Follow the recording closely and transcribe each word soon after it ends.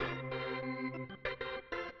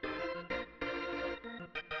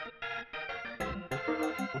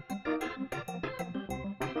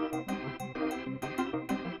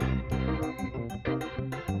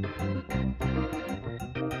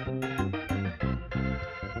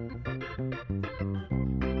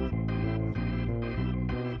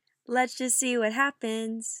Let's just see what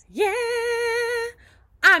happens. Yeah!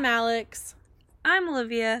 I'm Alex. I'm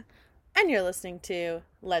Olivia. And you're listening to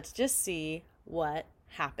Let's Just See What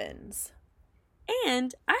Happens.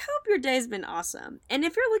 And I hope your day's been awesome. And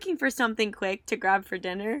if you're looking for something quick to grab for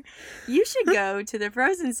dinner, you should go to the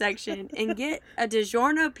frozen section and get a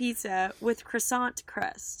DiGiorno pizza with croissant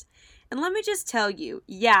crust. And let me just tell you,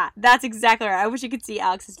 yeah, that's exactly right. I wish you could see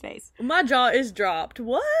Alex's face. My jaw is dropped.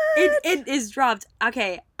 What? It is dropped.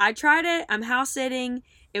 Okay, I tried it. I'm house sitting.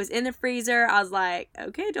 It was in the freezer. I was like,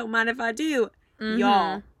 okay, don't mind if I do. Mm-hmm.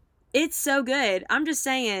 Y'all, it's so good. I'm just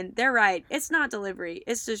saying, they're right. It's not delivery.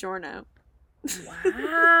 It's DiGiorno.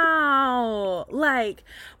 Wow.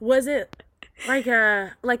 Was it like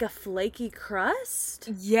a flaky crust?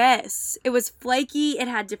 Yes. It was flaky. It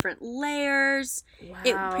had different layers. Wow.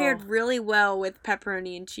 It paired really well with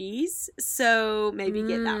pepperoni and cheese. So maybe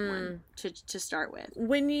get that one to start with.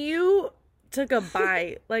 When you took a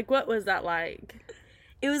bite, what was that like?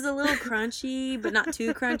 It was a little crunchy, but not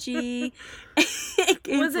too crunchy.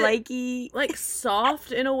 Was flaky.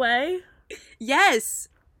 Soft in a way? Yes.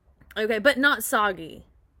 Okay, but not soggy.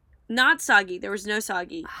 Not soggy. There was no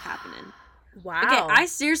soggy happening. Wow. Okay, I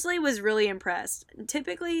seriously was really impressed.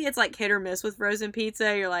 Typically, it's like hit or miss with frozen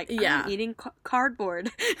pizza. You're like, I'm eating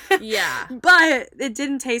cardboard. Yeah. But it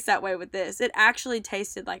didn't taste that way with this. It actually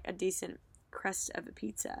tasted like a decent crust of a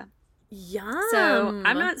pizza. Yum. So,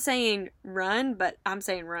 I'm not saying run, but I'm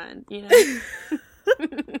saying run, you know?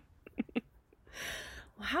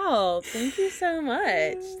 Wow, thank you so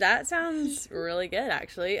much. That sounds really good,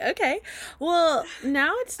 actually. Okay, well,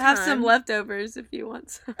 now it's time. Have some leftovers if you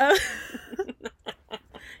want some.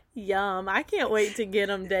 Yum, I can't wait to get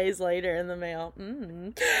them days later in the mail.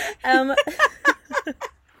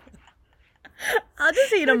 I'll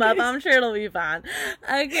just heat them up. I'm sure it'll be fine.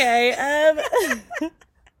 Okay,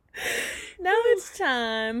 now it's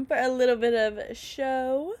time for a little bit of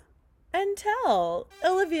show and tell.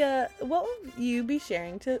 Olivia, what will you be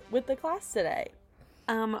sharing with the class today?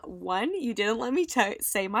 One, you didn't let me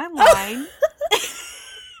say my line.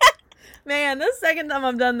 Man, this is the second time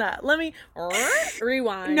I've done that. Let me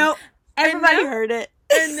rewind. No, everybody heard it.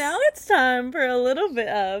 And now it's time for a little bit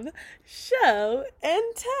of show and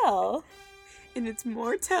tell. And it's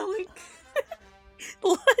more telling,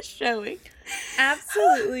 less showing.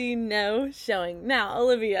 Absolutely no showing. Now,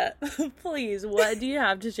 Olivia, please, what do you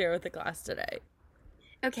have to share with the class today?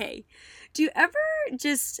 Okay. Do you ever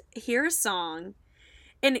just hear a song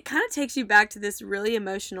and it kind of takes you back to this really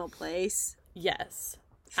emotional place? Yes,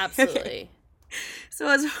 absolutely. Okay. So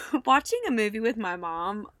I was watching a movie with my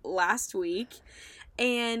mom last week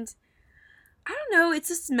and I don't know, it's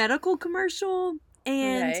this medical commercial.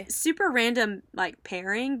 And super random,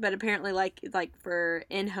 pairing, but apparently, for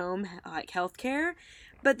in-home, healthcare.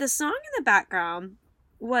 But the song in the background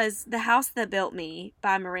was The House That Built Me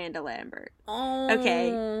by Miranda Lambert. Oh.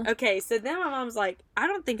 Okay, so then my mom's like, I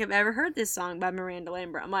don't think I've ever heard this song by Miranda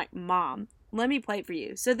Lambert. I'm like, Mom, let me play it for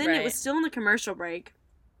you. So then it was still in the commercial break.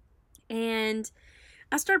 And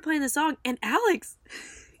I started playing the song, and Alex,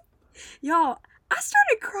 y'all, I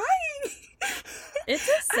started crying. It's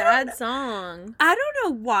a sad song. I don't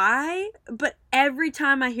know why, but every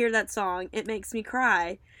time I hear that song, it makes me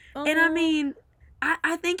cry. Oh. And I mean,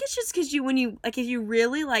 I think it's just because if you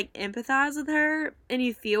really empathize with her and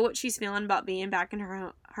you feel what she's feeling about being back in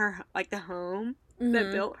her the home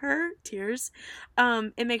that built her, tears,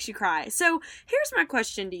 it makes you cry. So here's my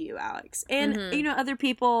question to you, Alex, and other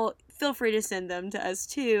people, feel free to send them to us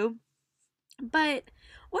too. But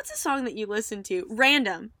what's a song that you listen to?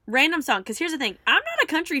 Random song. Because here's the thing. I'm not a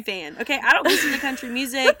country fan, okay? I don't listen to country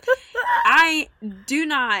music. I do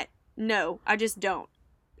not. No, I just don't.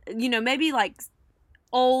 Maybe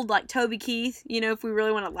old, Toby Keith, if we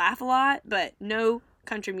really want to laugh a lot. But no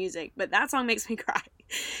country music. But that song makes me cry.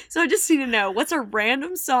 So I just need to know, what's a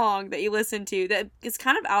random song that you listen to that is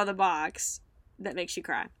kind of out of the box that makes you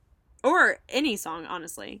cry? Or any song,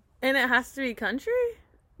 honestly. And it has to be country?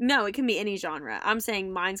 No, it can be any genre. I'm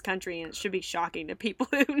saying mine's country, and it should be shocking to people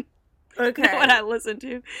who know what I listen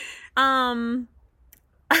to. Sorry,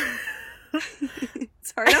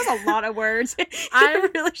 that was a lot of words in a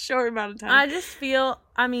really short amount of time. I just feel,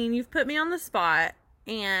 you've put me on the spot,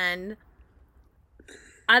 and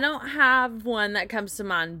I don't have one that comes to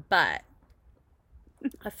mind, but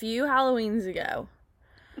a few Halloweens ago,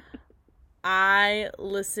 I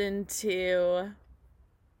listened to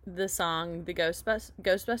the song The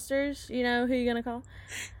Ghostbusters, who you gonna call?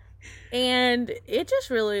 And it just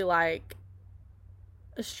really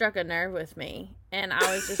struck a nerve with me, and I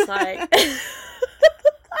was just like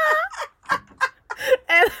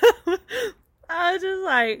and I was just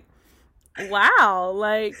like, wow,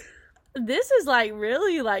 this is like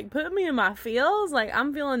really like putting me in my feels. Like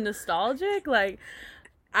I'm feeling nostalgic. Like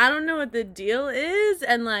I don't know what the deal is,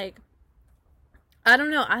 and like I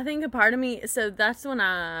don't know. I think a part of me. So that's when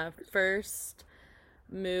I first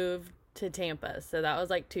moved to Tampa. So that was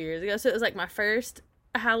like 2 years ago. So it was like my first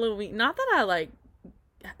Halloween. Not that I like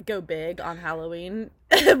go big on Halloween,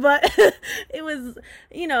 but it was,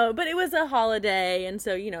 but it was a holiday, and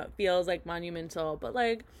so it feels like monumental. But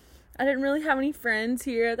like I didn't really have any friends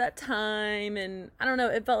here at that time, and I don't know,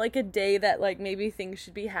 it felt like a day that like maybe things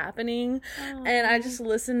should be happening. Aww. And I just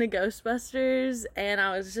listened to Ghostbusters, and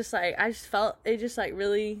I was just like, I just felt it just like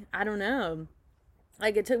really, I don't know,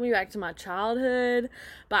 like it took me back to my childhood,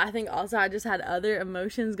 but I think also I just had other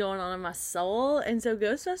emotions going on in my soul, and so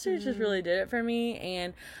Ghostbusters just really did it for me.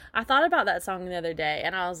 And I thought about that song the other day,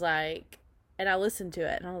 and I was like, and I listened to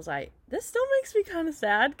it, and I was like, this still makes me kind of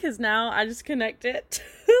sad, because now I just connect it to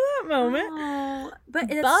that moment. Oh,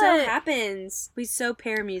 but it so happens. We so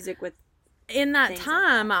pair music with in that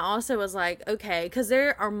time, like that. I also was like, okay, because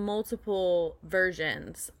there are multiple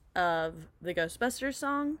versions of the Ghostbusters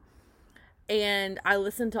song, and I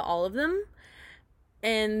listened to all of them,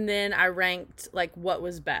 and then I ranked like what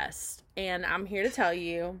was best. And I'm here to tell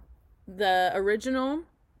you, the original,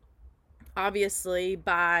 obviously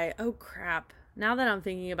by, oh crap, now that I'm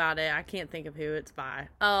thinking about it, I can't think of who it's by.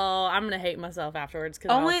 Oh, I'm gonna hate myself afterwards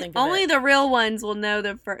because only the real ones will know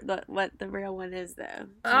what the real one is, though.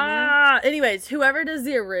 Anyways, whoever does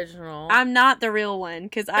the original, I'm not the real one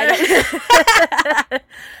because I don't.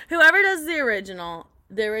 Whoever does the original,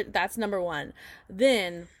 that's number one.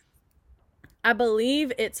 Then I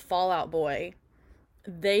believe it's Fall Out Boy.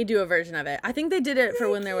 They do a version of it. I think they did it for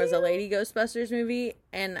when there was a Lady Ghostbusters movie,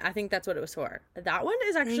 and I think that's what it was for. That one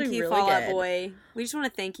is actually really Fall good. Out Boy. We just want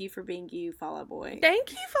to thank you for being you, Fall Out Boy.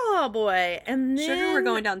 Thank you, Fall Out Boy. And then Sugar, we're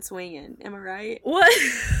going down swinging. Am I right? What?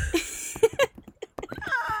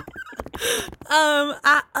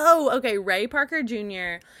 Okay. Ray Parker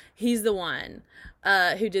Jr. He's the one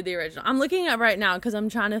who did the original. I'm looking up right now because I'm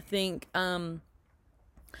trying to think.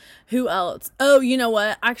 Who else? Oh, you know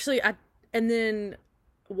what? Actually, and then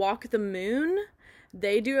Walk the Moon,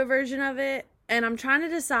 they do a version of it, and I'm trying to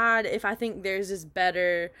decide if I think theirs is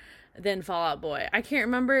better than Fall Out Boy. I can't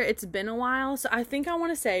remember. It's been a while, so I think I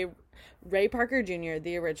want to say Ray Parker Jr.,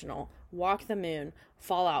 the original, Walk the Moon,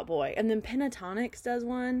 Fall Out Boy, and then Pentatonix does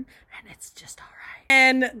one, and it's just all right.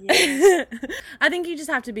 And yes. I think you just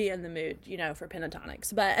have to be in the mood, for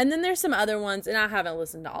Pentatonix. And then there's some other ones, and I haven't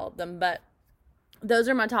listened to all of them, but those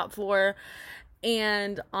are my top 4.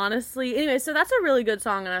 And honestly, anyway, so that's a really good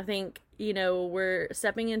song, and I think, we're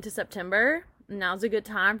stepping into September. Now's a good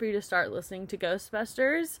time for you to start listening to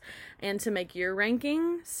Ghostbusters and to make your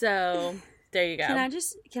ranking. So there you go. Can I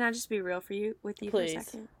just be real with you Please. For a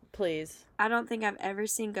second? Please. I don't think I've ever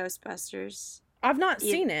seen Ghostbusters. I've not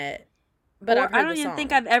seen it, but I don't even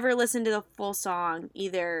think I've ever listened to the full song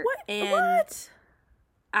either. What? And what?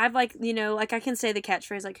 I've I can say the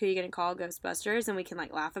catchphrase, like, who are you going to call Ghostbusters? And we can,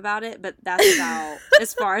 laugh about it. But that's about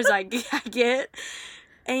as far as I get.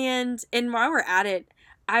 And while we're at it,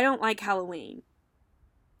 I don't like Halloween.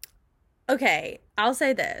 Okay, I'll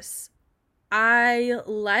say this. I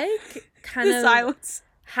like kind of silence.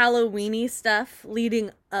 Halloween-y stuff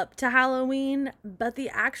leading up to Halloween. But the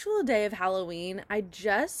actual day of Halloween, I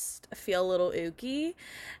just feel a little ooky.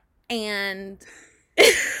 And...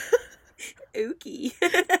 ooky.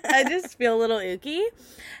 I just feel a little ooky,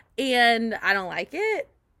 and I don't like it.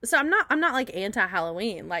 So I'm not like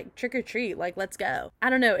anti-Halloween, like trick or treat, like let's go. I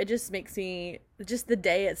don't know, it just makes me, just the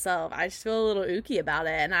day itself, I just feel a little ooky about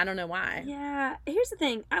it, and I don't know why. Yeah, here's the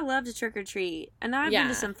thing, I love to trick or treat, and I've been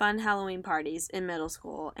to some fun Halloween parties in middle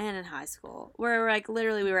school and in high school, where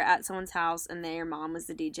literally we were at someone's house, and their mom was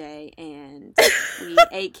the DJ, and we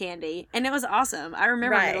ate candy, and it was awesome. I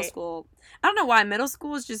remember middle school. I don't know why, middle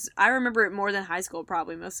school is just, I remember it more than high school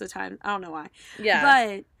probably most of the time. I don't know why.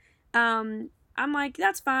 Yeah. But, I'm like,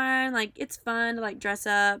 that's fine. Like, it's fun to, dress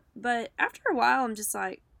up. But after a while, I'm just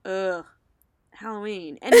like, ugh,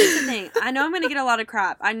 Halloween. And here's the thing. I know I'm going to get a lot of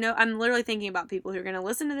crap. I know I'm literally thinking about people who are going to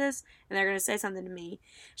listen to this, and they're going to say something to me.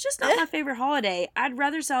 It's just not my favorite holiday. I'd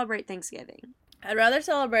rather celebrate Thanksgiving. I'd rather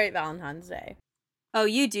celebrate Valentine's Day. Oh,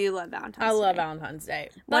 you do love Valentine's Day. I love Valentine's Day.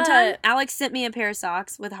 One time, Alex sent me a pair of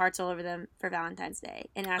socks with hearts all over them for Valentine's Day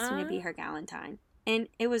and asked me to be her galentine. And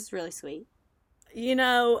it was really sweet.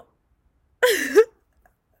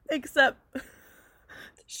 Except...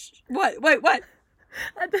 What? Wait, what?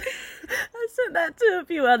 I sent that to a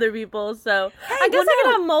few other people, so Hey, I guess well, I no.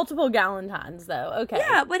 can have multiple Galentines, though. Okay.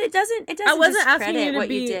 Yeah, but it doesn't I wasn't asking discredit you to what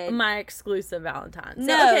you be did. my exclusive Valentine. So,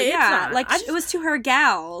 No, okay, yeah, it's not. like it was to her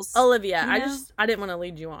gals. Olivia, you know? I didn't want to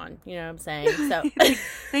lead you on. You know what I'm saying? So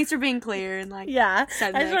Thanks for being clear and like yeah,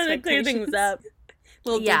 setting I just the wanted to clear things expectations. up.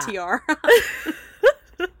 Little Yeah. DTR.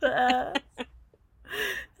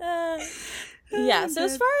 Yeah, so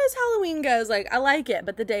as far as Halloween goes, like, I like it,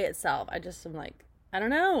 but the day itself, I just am like, I don't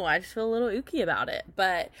know, I just feel a little ooky about it.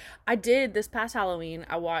 But I did, this past Halloween,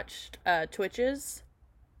 I watched Twitches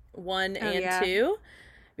 1 and 2,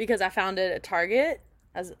 because I found it at Target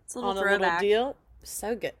as on a little deal.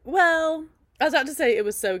 So good. Well, I was about to say it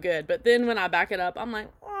was so good, but then when I back it up, I'm like,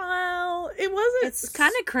 well, it wasn't. It's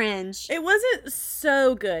kind of cringe. It wasn't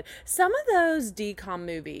so good. Some of those DCOM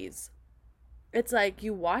movies, it's like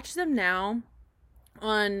you watch them now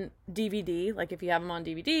on DVD, like if you have them on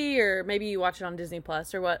DVD, or maybe you watch it on Disney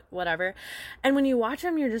Plus or whatever. And when you watch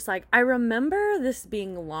them, you're just like, I remember this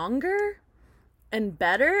being longer and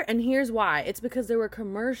better, and here's why. It's because there were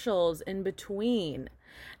commercials in between.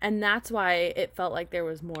 And that's why it felt like there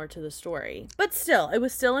was more to the story. But still, it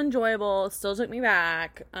was still enjoyable, still took me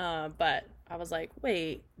back. But I was like,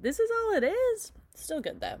 wait, this is all it is? Still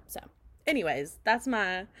good though. So anyways,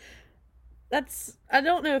 I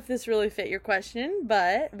don't know if this really fit your question,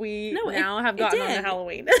 but now have gotten on to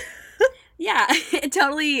Halloween. Yeah, it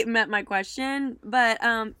totally met my question. But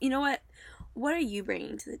you know what? What are you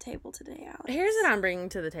bringing to the table today, Alex? Here's what I'm bringing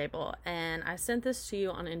to the table. And I sent this to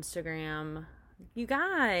you on Instagram. You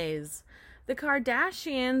guys, the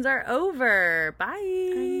Kardashians are over. Bye.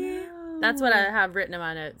 I know. That's what I have written in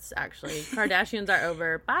my notes, actually. Kardashians are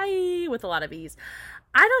over. Bye. With a lot of E's.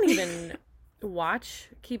 I don't even watch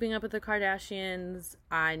Keeping Up with the Kardashians.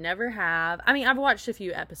 I never have. I mean, I've watched a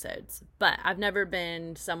few episodes, but I've never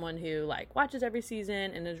been someone who like watches every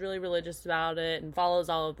season and is really religious about it and follows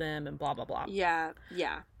all of them and blah blah blah. Yeah.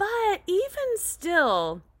 But even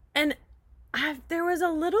still, and there was a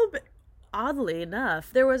little bit, oddly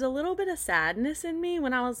enough, there was a little bit of sadness in me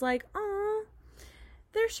when I was like, oh,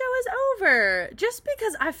 their show is over, just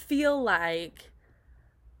because I feel like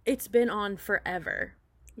it's been on forever.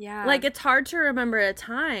 Yeah. Like, it's hard to remember a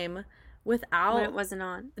time without when it wasn't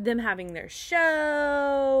on them having their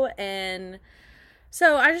show. And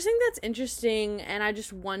so I just think that's interesting, and I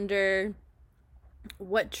just wonder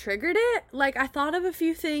what triggered it. Like, I thought of a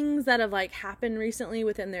few things that have like happened recently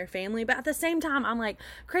within their family, but at the same time I'm like,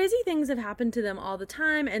 crazy things have happened to them all the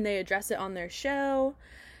time and they address it on their show,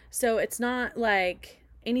 so it's not like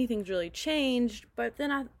anything's really changed. But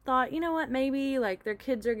then I thought, you know what, maybe like their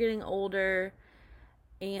kids are getting older,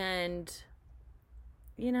 and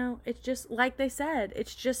you know, it's just like they said,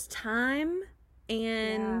 it's just time.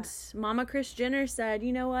 And Mama Kris Jenner said,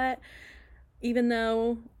 you know what, even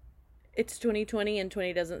though it's 2020 and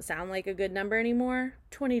 20 doesn't sound like a good number anymore,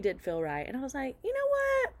 20 did feel right. And I was like, you know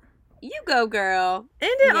what? You go, girl.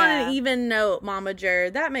 End it on an even note, Mama Jer.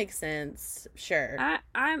 That makes sense. Sure.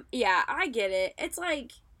 I get it. It's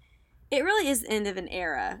like, it really is the end of an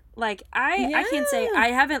era. Like, I can't say I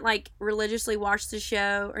haven't like religiously watched the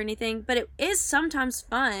show or anything, but it is sometimes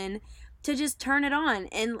fun to just turn it on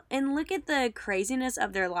and look at the craziness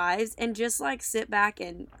of their lives and just like sit back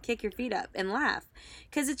and kick your feet up and laugh,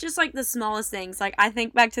 because it's just like the smallest things. Like, I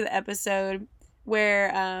think back to the episode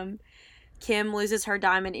where Kim loses her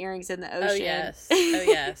diamond earrings in the ocean. Oh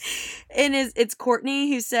yes. And it's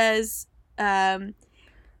Courtney who says,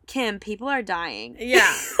 Kim, people are dying.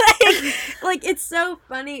 Yeah. like it's so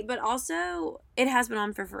funny, but also it has been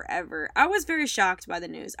on for forever. I was very shocked by the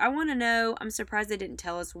news. I want to know, I'm surprised they didn't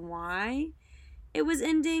tell us why it was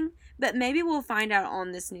ending, but maybe we'll find out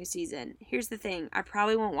on this new season. Here's the thing, I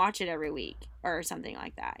probably won't watch it every week or something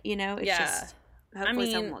like that. You know, it's just,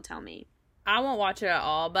 hopefully someone will tell me. I won't watch it at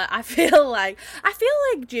all, but I feel like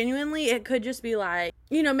genuinely it could just be like,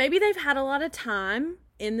 you know, maybe they've had a lot of time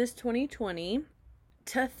in this 2020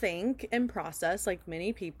 to think and process, like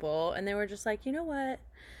many people, and they were just like, you know what,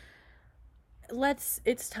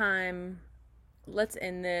 it's time, let's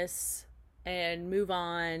end this and move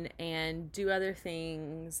on and do other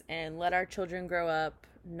things and let our children grow up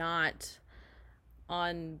not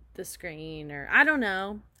on the screen, or I don't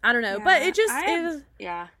know, but it was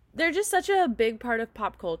they're just such a big part of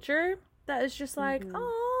pop culture that it's just like,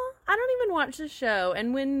 oh, I don't even watch the show.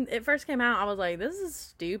 And when it first came out, I was like, this is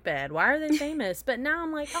stupid. Why are they famous? But now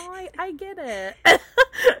I'm like, oh, I get it.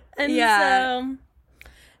 And so,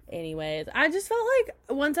 anyways, I just felt like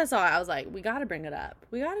once I saw it, I was like, we got to bring it up.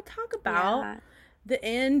 We got to talk about the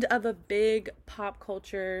end of a big pop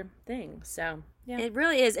culture thing. So, yeah. It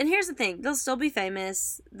really is. And here's the thing. They'll still be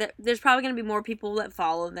famous. There's probably going to be more people that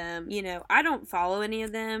follow them. You know, I don't follow any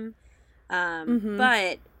of them.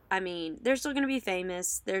 But, I mean, they're still going to be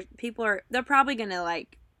famous. They're probably going to,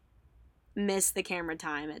 like, miss the camera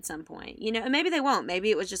time at some point. You know, and maybe they won't.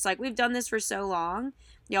 Maybe it was just like, we've done this for so long.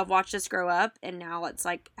 Y'all have watched us grow up, and now let's,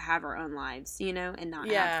 like, have our own lives, you know, and not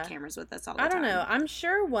have cameras with us all the time. I don't know. I'm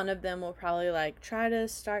sure one of them will probably, like, try to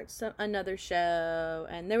start another show.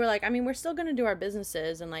 And they were like, I mean, we're still going to do our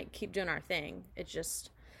businesses and, like, keep doing our thing. It's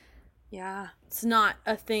just... Yeah. It's not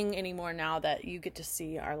a thing anymore now that you get to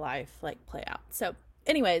see our life, like, play out. So,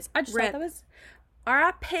 anyways, I just thought that was...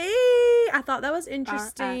 R.I.P. I thought that was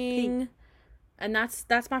interesting. R.I.P. And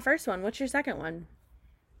that's my first one. What's your second one?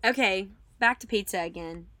 Okay. Back to pizza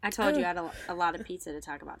again. I told you I had a lot of pizza to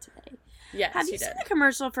talk about today. Yes, Have you seen the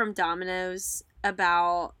commercial from Domino's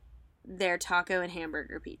about their taco and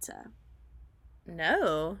hamburger pizza?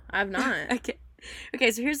 No, I've not. Okay,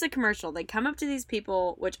 so here's the commercial. They come up to these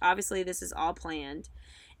people, which obviously this is all planned,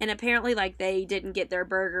 and apparently, like, they didn't get their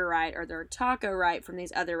burger right or their taco right from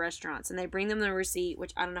these other restaurants, and they bring them the receipt,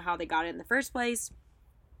 which I don't know how they got it in the first place,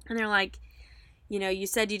 and they're like, you know, you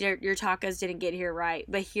said your tacos didn't get here right,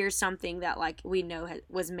 but here's something that, like, we know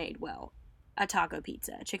was made well. A taco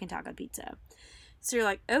pizza, a chicken taco pizza. So you're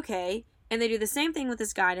like, okay. And they do the same thing with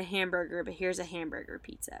this guy to hamburger, but here's a hamburger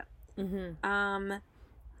pizza. Mm-hmm.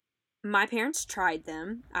 My parents tried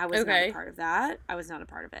them. I was not a part of that. I was not a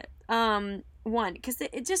part of it. One, because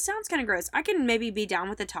it just sounds kind of gross. I can maybe be down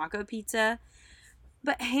with a taco pizza,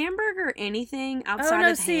 but hamburger anything outside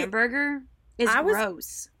of hamburger is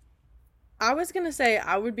gross. I was going to say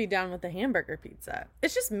I would be down with the hamburger pizza.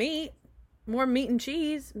 It's just meat. More meat and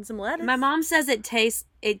cheese and some lettuce. My mom says it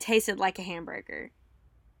tasted like a hamburger.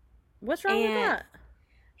 What's wrong with that?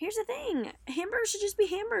 Here's the thing. Hamburgers should just be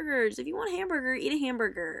hamburgers. If you want a hamburger, eat a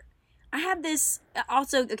hamburger. I had this...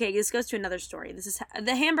 Also, okay, this goes to another story. This is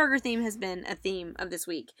the hamburger theme has been a theme of this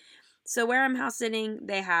week. So where I'm house sitting,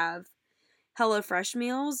 they have HelloFresh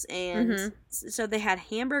meals. And so they had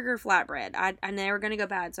hamburger flatbread. I knew they were going to go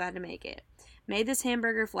bad, so I had to make it. Made this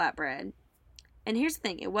hamburger flatbread. And here's the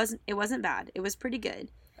thing, it wasn't bad. It was pretty good.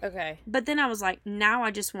 Okay. But then I was like, now I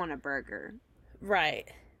just want a burger. Right.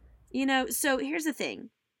 You know, so here's the thing.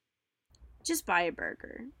 Just buy a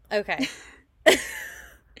burger. Okay.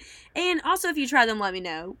 And also, if you try them, let me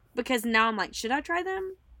know. Because now I'm like, should I try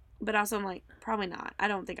them? But also I'm like, probably not. I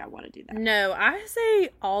don't think I want to do that. No, I say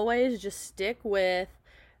always just stick with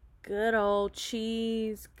good old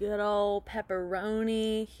cheese, good old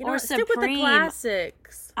pepperoni. You know, stick with the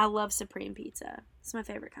classics. I love Supreme pizza. It's my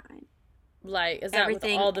favorite kind. Like, is that with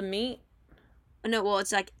all the meat? No, well,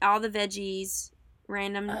 it's like all the veggies,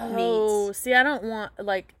 random meats. Oh, see, I don't want,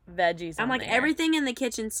 like, veggies I'm like, there. everything in the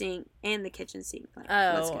kitchen sink and the kitchen sink. Like,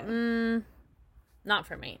 let's go. Not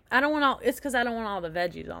for me. I don't want all, it's because I don't want all the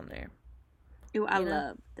veggies on there. Ooh, I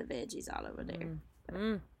love the veggies all over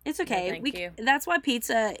there. It's okay. No, thank you. That's why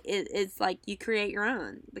pizza is like you create your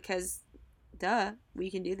own because, duh, we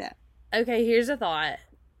can do that. Okay, here's a thought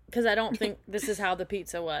because I don't think this is how the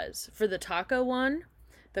pizza was. For the taco one,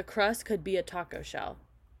 the crust could be a taco shell.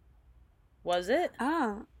 Was it?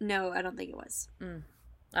 Oh no, I don't think it was.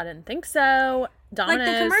 I didn't think so. Domino's,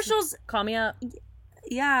 like the commercials, call me up.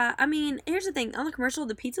 Yeah, I mean, here's the thing. On the commercial,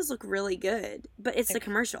 the pizzas look really good, but it's the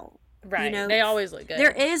commercial. Right. You know, they always look good. There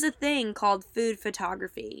is a thing called food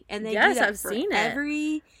photography, and they do that I've for seen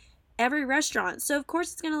it. every restaurant. So of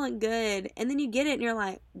course it's gonna look good, and then you get it, and you're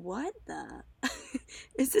like, "What the?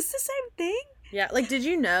 Is this the same thing?" Yeah. Like, did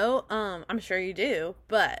you know? I'm sure you do,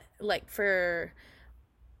 but like for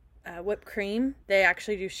whipped cream, they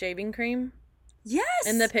actually do shaving cream. Yes.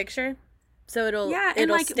 In the picture, so it'll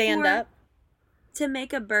like stand up. To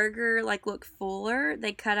make a burger like look fuller,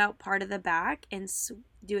 they cut out part of the back and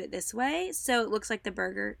do it this way, so it looks like the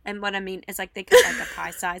burger. And what I mean is like they cut like a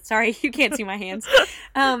pie size. Sorry, you can't see my hands.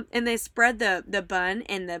 And they spread the bun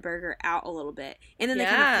and the burger out a little bit, and then they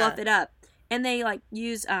kind of fluff it up, and they like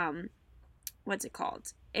use what's it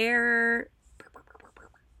called? Air.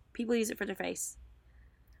 People use it for their face.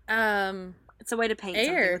 It's a way to paint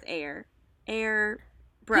something with air. Air.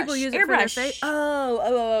 Brush. People use it airbrush. for their face.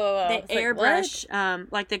 Oh. They airbrush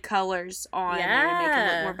like the colors on there to make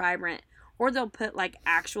it look more vibrant. Or they'll put like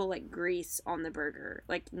actual like grease on the burger,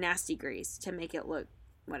 like nasty grease to make it look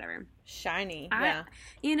whatever. Shiny.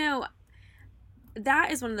 You know,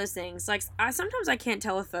 that is one of those things. Like sometimes I can't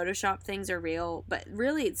tell if Photoshop things are real, but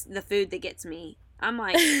really it's the food that gets me. I'm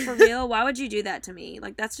like, for real, why would you do that to me?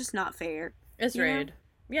 Like that's just not fair. It's rude. Know?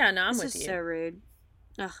 Yeah, no, I'm with you. It's so rude.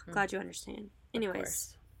 Ugh, glad you understand.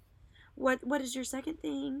 Anyways, What is your second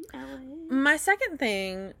thing, Alex? My second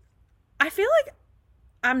thing, I feel like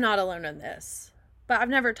I'm not alone in this, but I've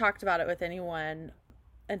never talked about it with anyone,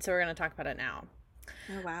 and so we're going to talk about it now.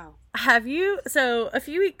 Oh, wow. So a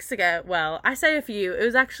few weeks ago, well, I say a few, it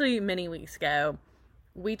was actually many weeks ago,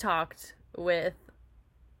 we talked with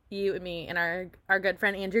you and me and our good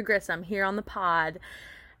friend Andrew Grissom here on the pod,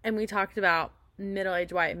 and we talked about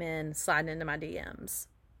middle-aged white men sliding into my DMs.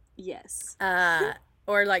 Yes.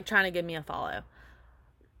 Or like trying to give me a follow.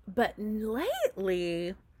 But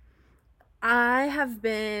lately, I have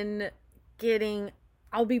been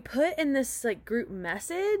I'll be put in this like group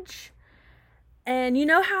message, and you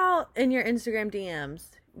know how in your Instagram DMs,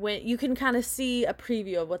 when you can kind of see a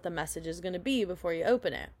preview of what the message is going to be before you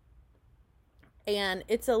open it. And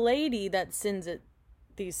it's a lady that sends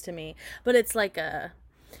these to me, but it's like a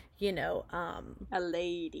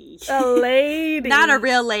lady. A lady. Not a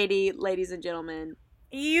real lady, ladies and gentlemen.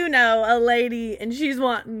 A lady, and she's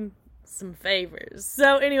wanting some favors.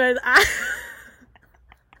 So anyways,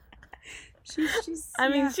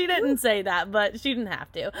 she didn't say that, but she didn't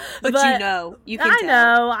have to. But you can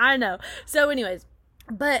tell. I know. So anyways,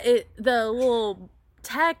 but the little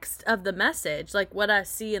text of the message, like what I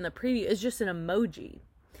see in the preview, is just an emoji.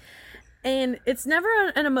 And it's never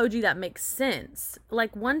an emoji that makes sense.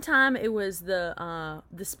 Like one time it was the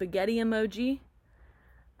spaghetti emoji.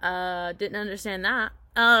 Didn't understand that.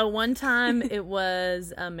 One time it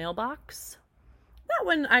was a mailbox. That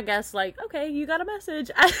one, I guess, like, okay, you got a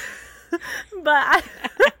message. But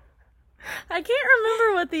I can't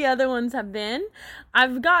remember what the other ones have been.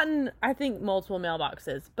 I've gotten, I think, multiple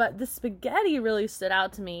mailboxes, but the spaghetti really stood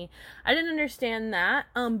out to me. I didn't understand that.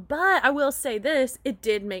 But I will say this, it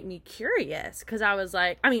did make me curious, because I was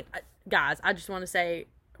like, guys, I just want to say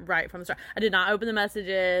right from the start, I did not open the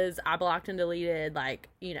messages. I blocked and deleted,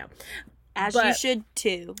 As you should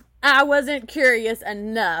too. I wasn't curious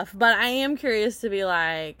enough, but I am curious to be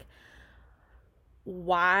like,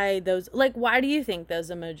 why do you think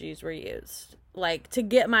those emojis were used? Like, to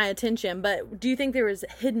get my attention, but do you think there was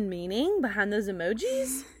hidden meaning behind those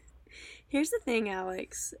emojis? Here's the thing,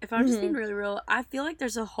 Alex. If I'm just being really real, I feel like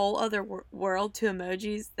there's a whole other world to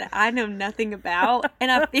emojis that I know nothing about,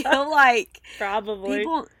 and I feel like probably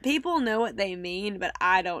people know what they mean, but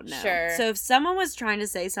I don't know. Sure. So if someone was trying to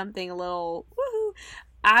say something a little woohoo,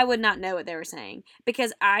 I would not know what they were saying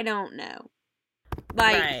because I don't know.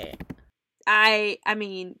 Right. I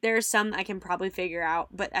mean, there's some I can probably figure out,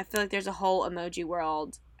 but I feel like there's a whole emoji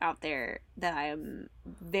world out there that I am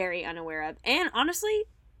very unaware of. And honestly,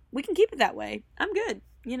 we can keep it that way. I'm good,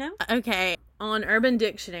 Okay. On Urban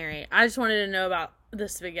Dictionary, I just wanted to know about the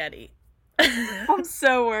spaghetti. I'm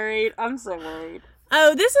so worried.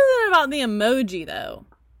 Oh, this isn't about the emoji, though.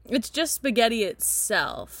 It's just spaghetti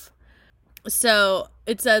itself. So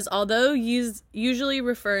it says, although usually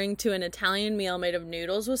referring to an Italian meal made of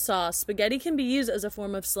noodles with sauce, spaghetti can be used as a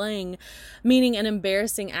form of slang, meaning an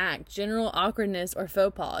embarrassing act, general awkwardness, or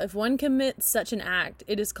faux pas. If one commits such an act,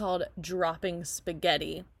 it is called dropping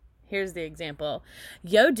spaghetti. Here's the example.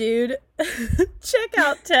 Yo, dude, check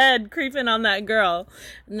out Ted creeping on that girl.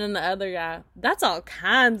 And then the other guy, that's all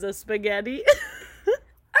kinds of spaghetti.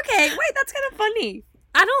 Okay, wait, that's kind of funny.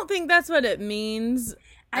 I don't think that's what it means.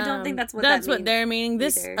 I don't think that's what what they're meaning.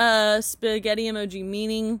 This spaghetti emoji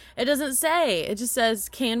meaning, it doesn't say. It just says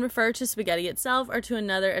can refer to spaghetti itself or to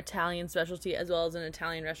another Italian specialty as well as an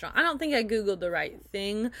Italian restaurant. I don't think I googled the right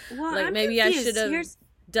thing. Well, like I'm maybe confused. I should have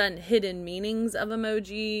done hidden meanings of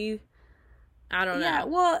emoji. I don't know. Yeah,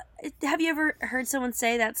 well, have you ever heard someone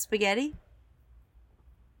say that's spaghetti?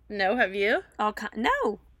 No, have you?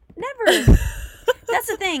 No, never. That's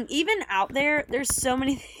the thing. Even out there's so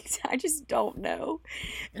many things I just don't know.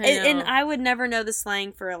 And I would never know the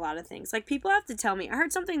slang for a lot of things. Like, people have to tell me. I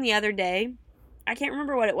heard something the other day. I can't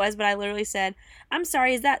remember what it was, but I literally said, I'm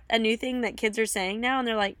sorry, is that a new thing that kids are saying now? And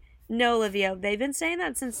they're like, no, Olivia, they've been saying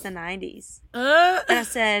that since the 90s. And I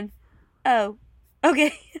said, oh,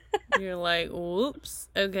 okay. You're like, whoops.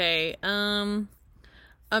 Okay. I'm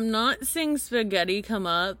not seeing spaghetti come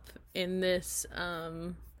up in this,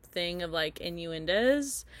 thing of like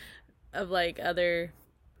innuendos of like other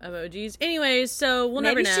emojis. Anyways, so we'll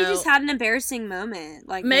never know. Maybe she just had an embarrassing moment.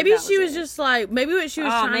 Like maybe she was just like, maybe what she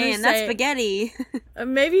was trying to say. That's spaghetti.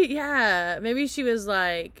 Maybe she was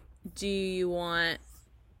like, do you want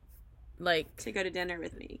like to go to dinner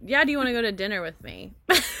with me? Yeah, do you want to go to dinner with me?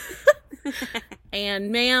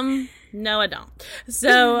 And ma'am, no, I don't.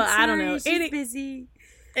 So I don't know. She's busy.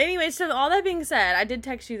 Anyway, so all that being said, I did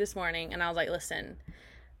text you this morning and I was like, listen,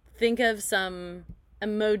 think of some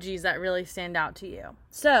emojis that really stand out to you.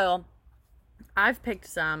 So I've picked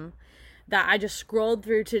some that I just scrolled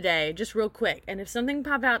through today, just real quick. And if something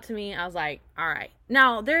popped out to me, I was like, all right.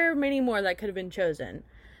 Now, there are many more that could have been chosen,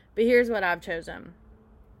 but here's what I've chosen.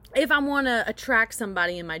 If I want to attract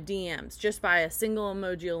somebody in my DMs just by a single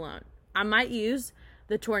emoji alone, I might use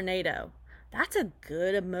the tornado. That's a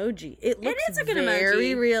good emoji. It is a good very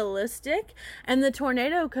emoji. Realistic. And the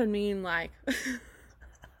tornado could mean like,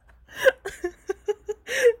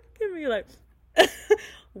 could be like,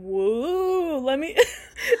 woo, let me.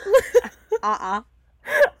 I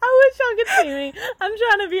wish y'all could see me. I'm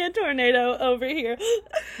trying to be a tornado over here.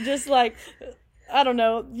 Just like, I don't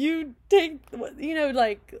know. You take,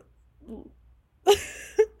 like. I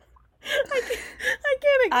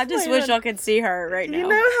can't explain. I just wish y'all could see her right now. You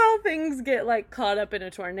know how things get like caught up in a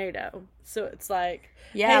tornado? So it's like,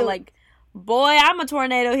 yeah, hey, like, boy, I'm a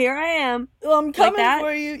tornado. Here I am. Well, I'm coming like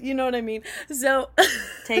for you. You know what I mean? So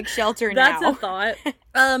take shelter now. That's a thought.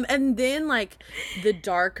 And then like the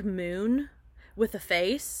dark moon with a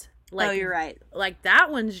face. Like, oh, you're right. Like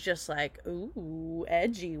that one's just like, ooh,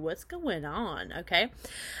 edgy. What's going on? Okay.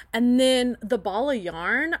 And then the ball of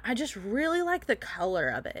yarn, I just really like the color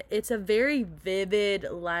of it. It's a very vivid,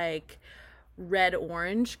 like red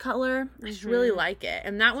orange color. I just really like it.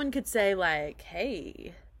 And that one could say like,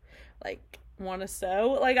 hey, like, want to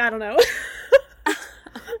sew? Like, I don't know.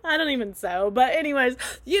 I don't even sew. But anyways,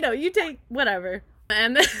 you take whatever.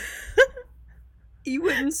 And you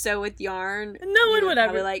wouldn't sew with yarn. No one would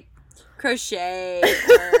ever. Like crochet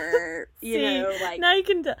or, like. Now you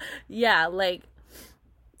can yeah, like.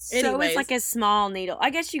 So it's like a small needle.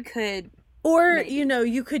 I guess you could. Or, maybe.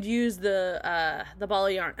 You could use the ball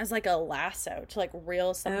of yarn as like a lasso to like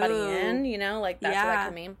reel somebody in, like that's what I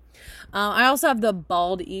can mean. I also have the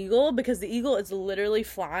bald eagle because the eagle is literally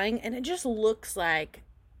flying and it just looks like,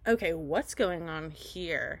 okay, what's going on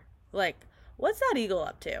here? Like, what's that eagle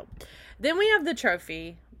up to? Then we have the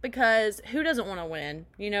trophy because who doesn't want to win?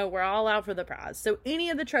 We're all out for the prize. So any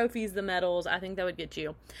of the trophies, the medals, I think that would get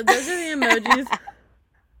you. Those are the emojis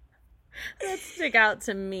that stick out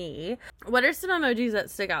to me. What are some emojis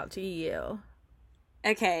that stick out to you?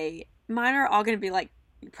 Okay, mine are all going to be like,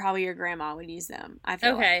 probably your grandma would use them, I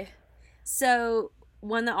feel like. So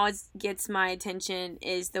one that always gets my attention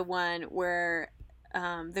is the one where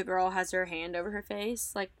the girl has her hand over her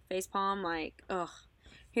face, like face palm, like, ugh.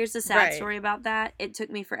 Here's the sad story about that. It took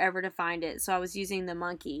me forever to find it, so I was using the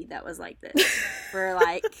monkey that was like this for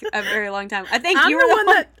like a very long time. I think you were the one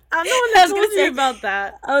that told you about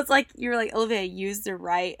that. I was like, you were like, Olivia, use the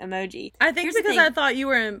right emoji. I think because I thought you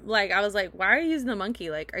were like, I was like, why are you using the monkey?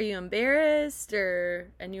 Like, are you embarrassed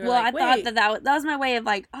or? And you were like, wait. I thought that was my way of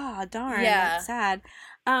like, oh darn, that's sad.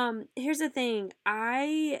 Here's the thing.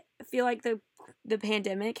 I feel like the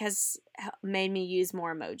pandemic has made me use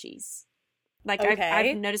more emojis. Like,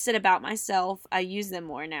 I've noticed it about myself. I use them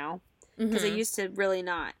more now. Because I used to really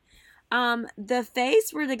not. The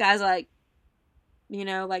face where the guy's like,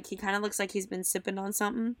 like he kind of looks like he's been sipping on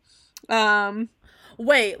something.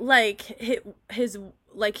 Wait, like his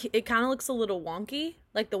like it kind of looks a little wonky.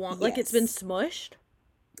 Like like it's been smushed.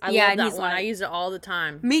 I love that one. Like, I use it all the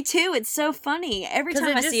time. Me too. It's so funny. Every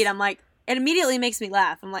time I see it, I'm like, it immediately makes me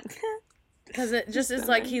laugh. I'm like, because it just is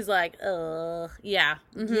like, he's like, yeah.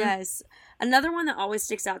 Mm-hmm. Yes. Another one that always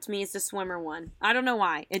sticks out to me is the swimmer one. I don't know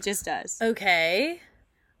why. It just does. Okay.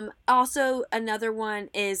 Also, another one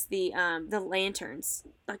is the lanterns,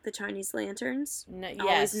 like the Chinese lanterns. I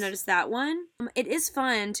always notice that one. It is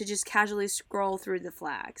fun to just casually scroll through the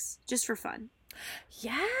flags, just for fun.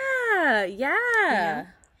 Yeah.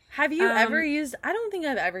 Have you ever used? I don't think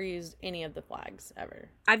I've ever used any of the flags ever.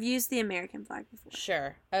 I've used the American flag before.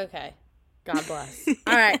 Sure. Okay. God bless.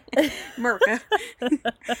 All right. Merca.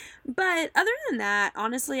 But other than that,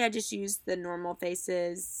 honestly, I just use the normal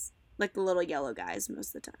faces, like the little yellow guys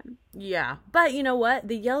most of the time. Yeah. But you know what?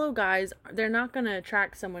 The yellow guys, they're not going to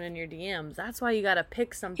attract someone in your DMs. That's why you got to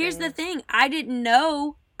pick something. Here's the thing. I didn't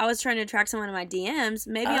know I was trying to attract someone in my DMs.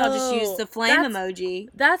 Maybe I'll just use the flame emoji.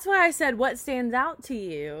 That's why I said, what stands out to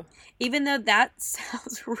you? Even though that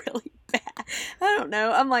sounds really bad. I don't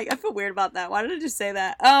know. I'm like, I feel weird about that. Why did I just say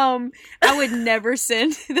that? I would never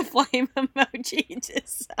send the flame emoji to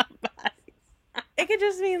somebody. It could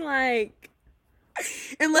just mean like,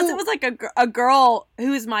 unless it was like a girl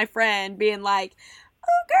who is my friend being like,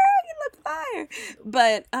 oh girl, you look fire.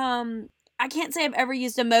 But I can't say I've ever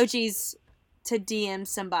used emojis to DM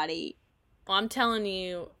somebody. Well, I'm telling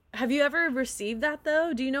you. Have you ever received that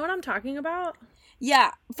though? Do you know what I'm talking about?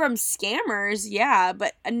 Yeah, from scammers, yeah,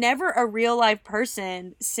 but never a real life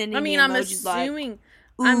person sending me emojis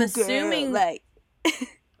I'm assuming like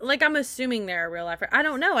like, I'm assuming they're a real life. I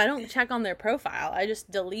don't know. I don't check on their profile. I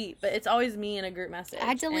just delete. But it's always me in a group message.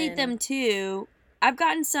 I delete them too. I've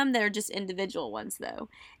gotten some that are just individual ones though.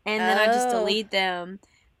 And then I just delete them.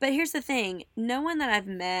 But here's the thing. No one that I've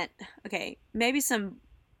met, okay, maybe some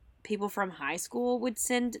people from high school would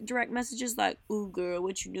send direct messages like, "Ooh, girl,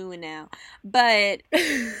 what you doing now?" But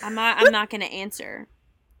I'm not going to answer.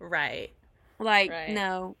 Right. Like,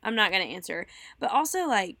 no, I'm not going to answer. But also,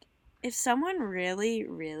 like, if someone really,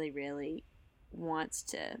 really, really wants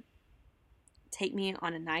to take me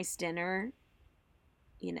on a nice dinner,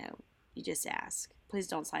 you know, you just ask. Please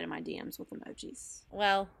don't slide in my DMs with emojis.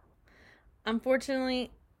 Well,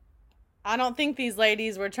 unfortunately, I don't think these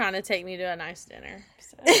ladies were trying to take me to a nice dinner.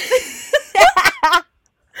 So.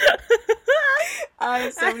 I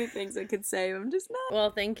have so many things I could say. I'm just not.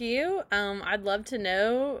 Well, thank you. I'd love to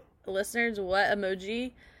know, listeners, what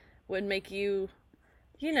emoji would make you,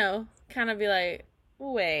 you know, kind of be like,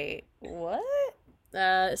 wait, what?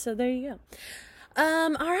 So there you go.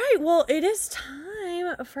 All right. Well, it is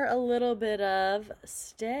time for a little bit of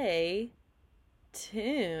Stay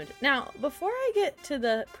Tuned. Now, before I get to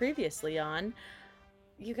the previously on,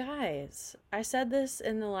 you guys, I said this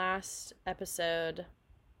in the last episode.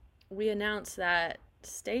 We announced that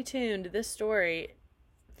Stay Tuned, this story,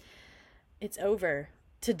 it's over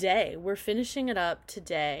today. We're finishing it up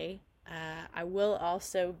today. I will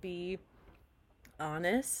also be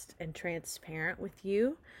honest and transparent with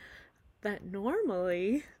you that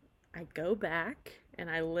normally I go back and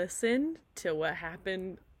I listen to what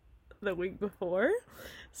happened the week before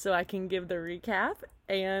so I can give the recap,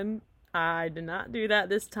 and I did not do that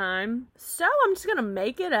this time. So I'm just gonna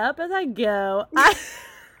make it up as I go.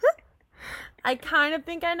 I kind of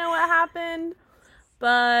think I know what happened,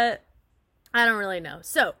 but I don't really know.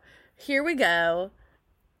 So here we go.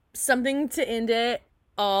 Something to end it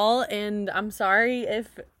all, and I'm sorry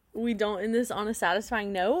if we don't end this on a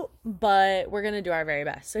satisfying note, but we're gonna do our very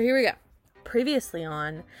best. So here we go. Previously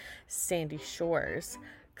on Sandy Shores,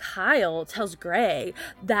 Kyle tells Gray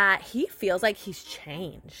that he feels like he's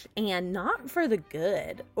changed, and not for the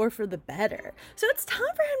good or for the better. So it's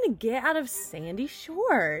time for him to get out of Sandy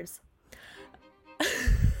Shores.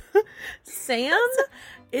 Sam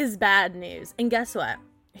is bad news. And guess what?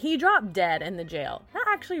 He dropped dead in the jail. That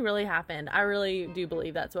actually really happened. I really do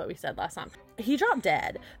believe that's what we said last time. He dropped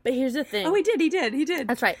dead. But here's the thing. Oh, he did.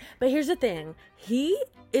 That's right. But here's the thing. He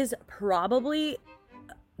is probably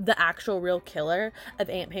the actual real killer of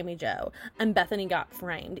Aunt Pammy Joe. And Bethany got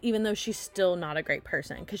framed, even though she's still not a great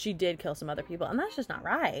person, because she did kill some other people. And that's just not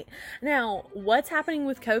right. Now, what's happening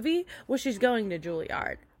with Covey? Well, she's going to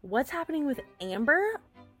Juilliard. What's happening with Amber?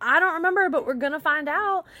 I don't remember, but we're gonna find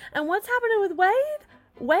out. And what's happening with Wade?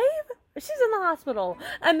 Wade? She's in the hospital.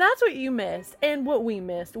 And that's what you missed. And what we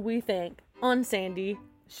missed, we think, on Sandy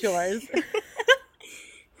Shores.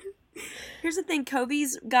 Here's the thing,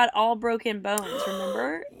 Covey's got all broken bones,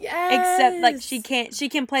 remember? Yes. Except, like, she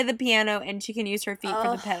can play the piano and she can use her feet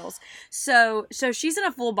for the pedals. So she's in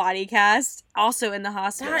a full body cast, also in the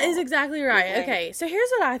hospital. That is exactly right. Okay, so here's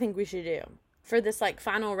what I think we should do for this, like,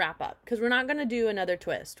 final wrap up, because we're not going to do another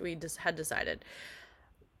twist. We just had decided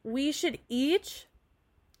we should each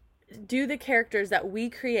do the characters that we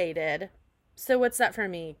created. So what's that for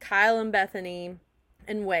me? Kyle and Bethany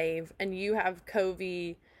and Wave, and you have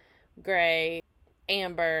Covey, Gray,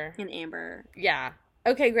 Amber. And Amber. Yeah.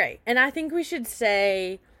 Okay, great. And I think we should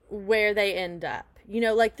say where they end up. You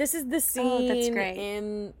know, like, this is the scene that's great.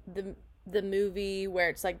 in the movie where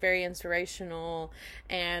it's, like, very inspirational,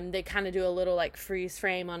 and they kind of do a little, like, freeze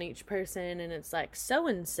frame on each person, and it's like,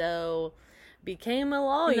 so-and-so became a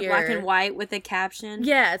lawyer. In the black and white with a caption.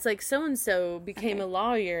 Yeah, it's like, so-and-so became a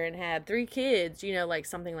lawyer and had 3 kids, you know, like,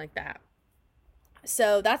 something like that.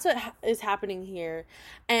 So that's what is happening here.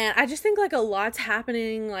 And I just think, like, a lot's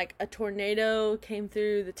happening. Like, a tornado came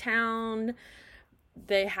through the town.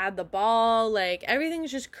 They had the ball. Like,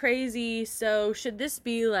 everything's just crazy. So should this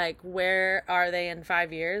be, like, where are they in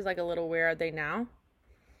 5 years? Like, a little where are they now?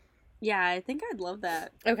 Yeah, I think I'd love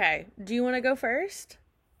that. Okay. Do you want to go first?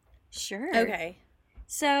 Sure. Okay.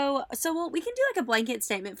 So well, we can do, like, a blanket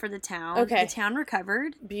statement for the town. Okay. The town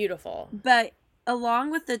recovered. Beautiful. But along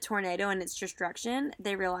with the tornado and its destruction,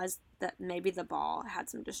 they realized that maybe the ball had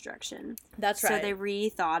some destruction. That's right. So they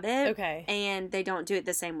rethought it. Okay. And they don't do it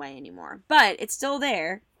the same way anymore. But it's still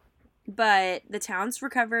there. But the town's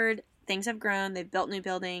recovered. Things have grown. They've built new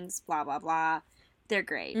buildings. Blah, blah, blah. They're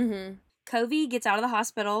great. Mm-hmm. Covey gets out of the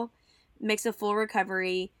hospital, makes a full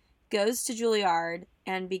recovery, goes to Juilliard,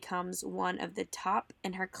 and becomes one of the top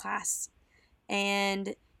in her class.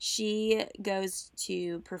 And she goes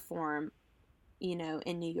to perform, you know,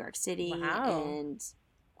 in New York City. Wow. And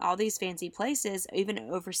all these fancy places, even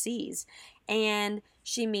overseas. And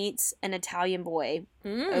she meets an Italian boy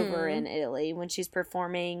over in Italy when she's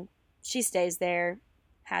performing. She stays there,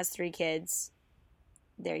 has 3 kids.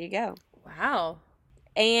 There you go. Wow.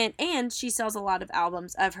 And she sells a lot of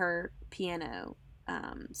albums of her piano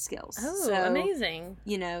skills. Oh, so, amazing.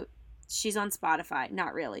 You know, she's on Spotify.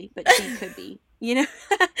 Not really, but she could be. You know?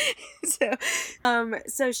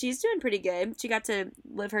 So she's doing pretty good. She got to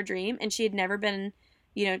live her dream, and she had never been,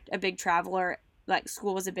 you know, a big traveler. Like,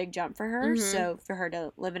 school was a big jump for her, so for her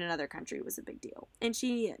to live in another country was a big deal. And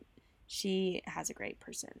she has a great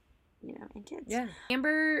person, you know, and kids. Yeah.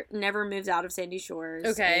 Amber never moves out of Sandy Shores.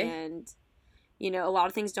 Okay. And, you know, a lot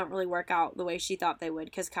of things don't really work out the way she thought they would,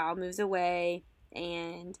 because Kyle moves away,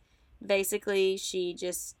 and basically she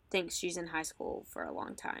just thinks she's in high school for a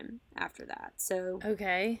long time after that. So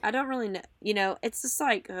okay, I don't really know. You know, it's just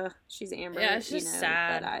like, she's Amber. Yeah, it's just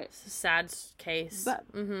sad. But it's a sad case. But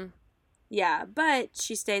yeah, but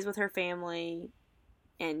she stays with her family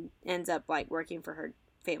and ends up like working for her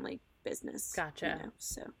family business. Gotcha. You know,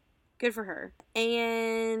 so good for her.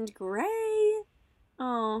 And Gray,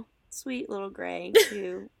 oh, sweet little Gray,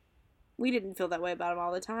 who we didn't feel that way about him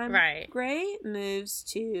all the time. Right. Gray moves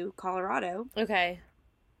to Colorado. Okay.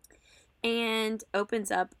 And opens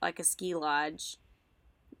up like a ski lodge,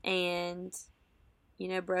 and you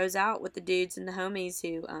know, bros out with the dudes and the homies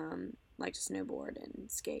who like to snowboard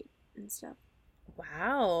and skate and stuff.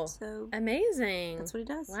 Wow. So amazing. That's what he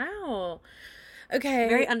does. Wow. Okay.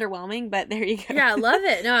 Very underwhelming, but there you go. Yeah, I love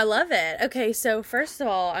it. No, I love it. Okay, so first of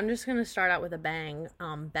all, I'm just gonna start out with a bang.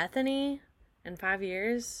 Bethany, in 5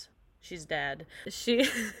 years, she's dead. She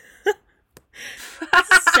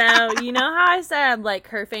So, you know how I said, like,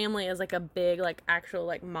 her family is, like, a big, like, actual,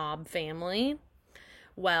 like, mob family?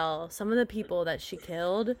 Well, some of the people that she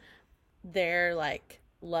killed, their, like,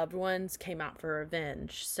 loved ones came out for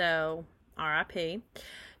revenge. So, R.I.P.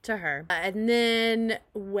 to her. And then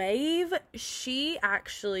Wave, she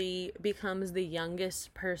actually becomes the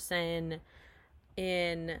youngest person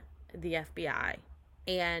in the FBI.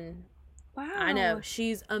 And Wow. I know,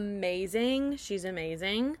 she's amazing. She's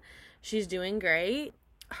amazing. She's doing great.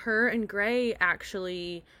 Her and Gray,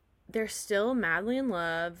 actually, they're still madly in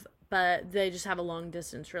love, but they just have a long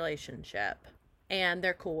distance relationship. And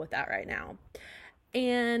they're cool with that right now.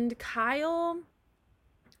 And Kyle,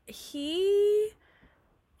 he,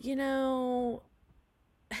 you know,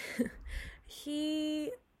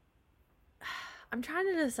 I'm trying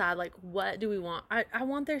to decide, like, what do we want? I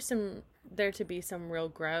want there to be some real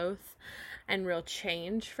growth and real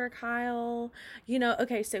change for Kyle. You know,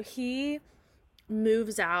 okay, so he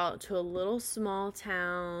moves out to a little small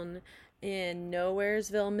town in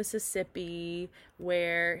Nowheresville, Mississippi,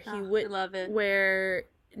 where he would love it. Where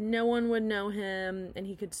no one would know him and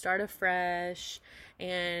he could start afresh,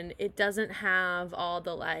 and it doesn't have all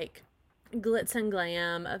the like glitz and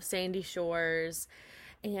glam of Sandy Shores.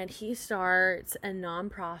 And he starts a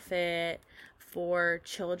nonprofit for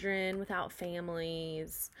children without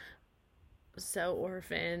families, so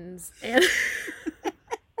orphans, and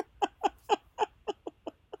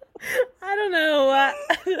I don't know.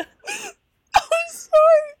 I'm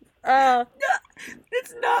sorry.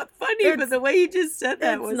 It's not funny, but the way you just said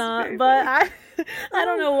that was not. But I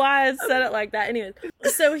don't know why I said it like that. Anyways,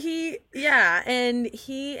 so he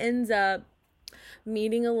ends up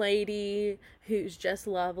meeting a lady who's just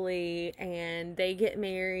lovely, and they get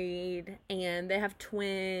married, and they have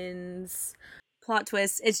twins. Plot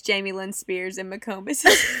twist: it's Jamie Lynn Spears and McComas.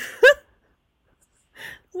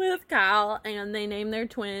 With Kyle, and they name their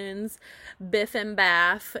twins Biff and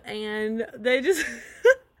Baff, and they just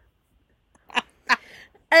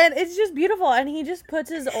and it's just beautiful. And he just puts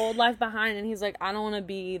his old life behind, and he's like, I don't want to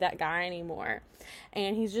be that guy anymore.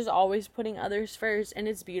 And he's just always putting others first, and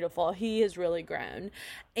it's beautiful. He has really grown,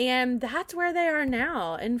 and that's where they are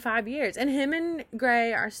now in 5 years. And him and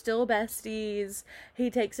Gray are still besties. He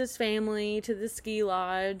takes his family to the ski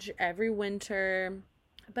lodge every winter.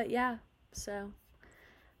 But yeah, so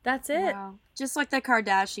that's it. Wow. Just like the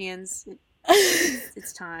Kardashians,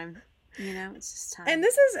 it's time. You know, it's just time. And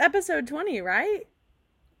this is episode 20, right?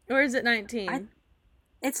 Or is it 19?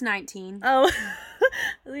 It's 19. Oh.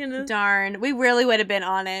 You know. Darn. We really would have been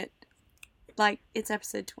on it. Like, it's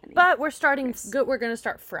episode 20. But we're starting good. We're going to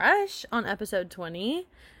start fresh on episode 20.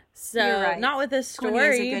 So, You're right. Not with this 20 is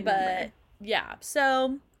a story, good but number. Yeah.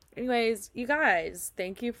 So, anyways, you guys,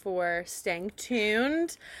 thank you for staying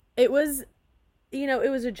tuned. It was, you know, it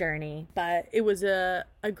was a journey, but it was a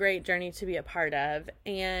great journey to be a part of.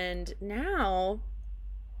 And now,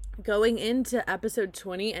 going into episode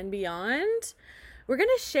 20 and beyond, we're going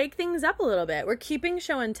to shake things up a little bit. We're keeping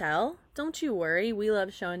show and tell. Don't you worry. We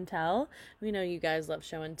love show and tell. We know you guys love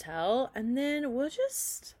show and tell. And then we'll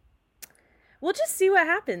just see what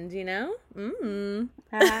happens, you know?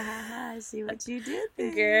 I see what you did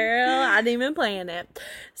there. Girl, I didn't even plan it.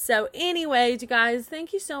 So anyways, you guys,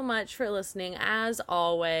 thank you so much for listening. As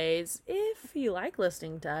always, if you like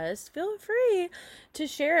listening to us, feel free to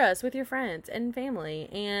share us with your friends and family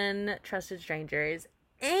and trusted strangers.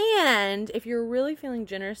 And if you're really feeling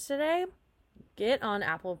generous today, get on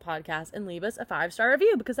Apple Podcasts and leave us a 5-star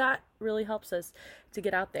review, because that really helps us to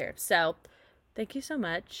get out there. So thank you so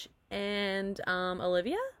much. And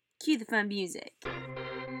Olivia? Cue the fun music.